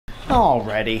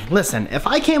Alrighty, listen, if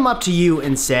I came up to you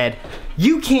and said,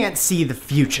 you can't see the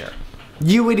future,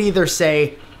 you would either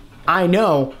say, I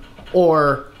know,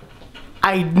 or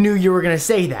I knew you were gonna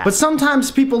say that. But sometimes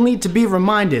people need to be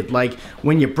reminded, like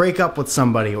when you break up with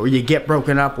somebody or you get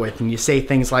broken up with and you say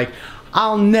things like,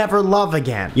 I'll never love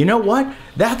again. You know what?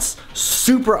 That's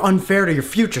super unfair to your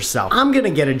future self. I'm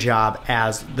gonna get a job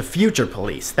as the future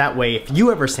police. That way, if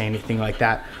you ever say anything like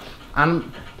that,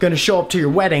 I'm gonna show up to your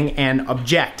wedding and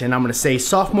object, and I'm gonna say,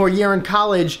 sophomore year in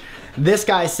college, this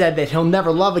guy said that he'll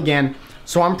never love again,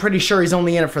 so I'm pretty sure he's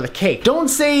only in it for the cake. Don't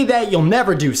say that you'll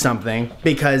never do something,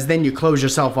 because then you close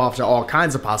yourself off to all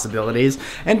kinds of possibilities.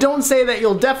 And don't say that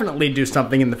you'll definitely do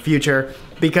something in the future,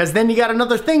 because then you got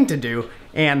another thing to do,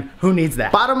 and who needs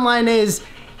that? Bottom line is,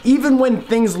 even when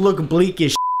things look bleak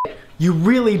as shit, you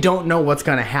really don't know what's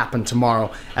gonna happen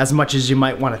tomorrow as much as you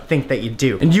might wanna think that you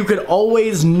do. And you could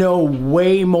always know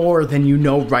way more than you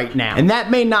know right now. And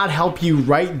that may not help you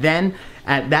right then,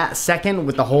 at that second,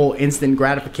 with the whole instant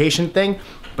gratification thing,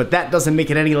 but that doesn't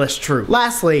make it any less true.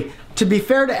 Lastly, to be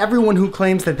fair to everyone who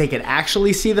claims that they could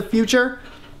actually see the future,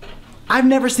 I've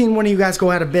never seen one of you guys go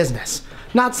out of business.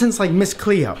 Not since like Miss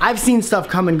Cleo. I've seen stuff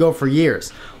come and go for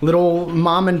years. Little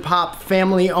mom and pop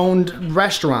family owned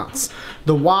restaurants.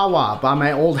 The Wawa by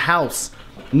my old house.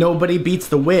 Nobody beats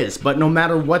the Whiz, but no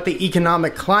matter what the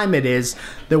economic climate is,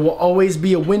 there will always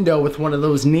be a window with one of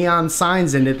those neon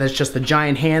signs in it that's just a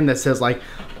giant hand that says like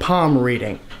palm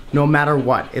reading. No matter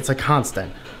what, it's a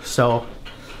constant. So,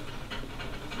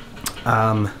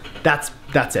 that's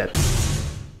it.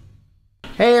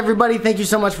 Hey everybody, thank you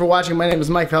so much for watching. My name is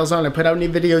Mike Falzon. I put out new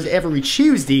videos every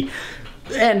Tuesday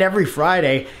and every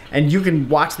Friday, and you can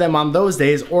watch them on those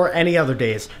days or any other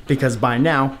days, because by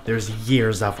now there's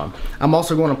years of them. I'm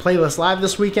also going to Playlist Live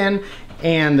this weekend,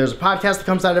 and there's a podcast that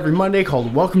comes out every Monday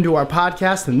called Welcome to Our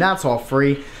Podcast, and that's all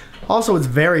free. Also, it's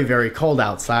very, very cold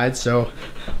outside, so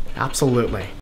absolutely.